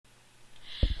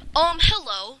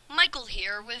Hello, Michael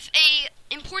here with a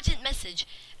important message.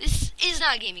 This is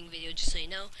not a gaming video, just so you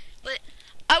know, but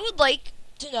I would like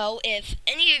to know if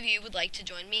any of you would like to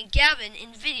join me and Gavin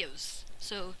in videos.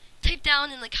 So type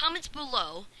down in the comments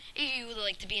below if you would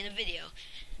like to be in a video.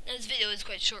 Now this video is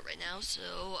quite short right now,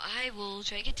 so I will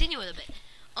try to continue it a bit.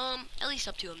 At least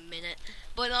up to a minute.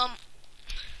 But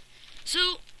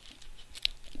so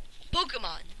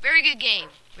Pokemon, very good game,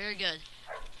 very good.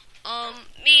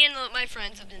 Me and my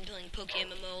friends have been playing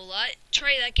Pokemon MMO a lot.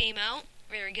 Try that game out.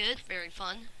 Very good, very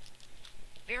fun.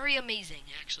 Very amazing,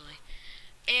 actually.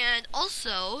 And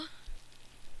also,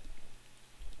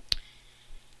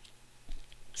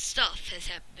 stuff has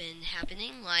been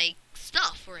happening, like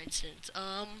stuff, for instance.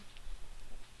 My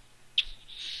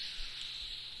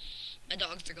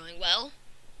dogs are going well,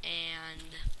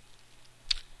 and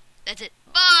that's it.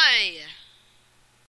 Bye!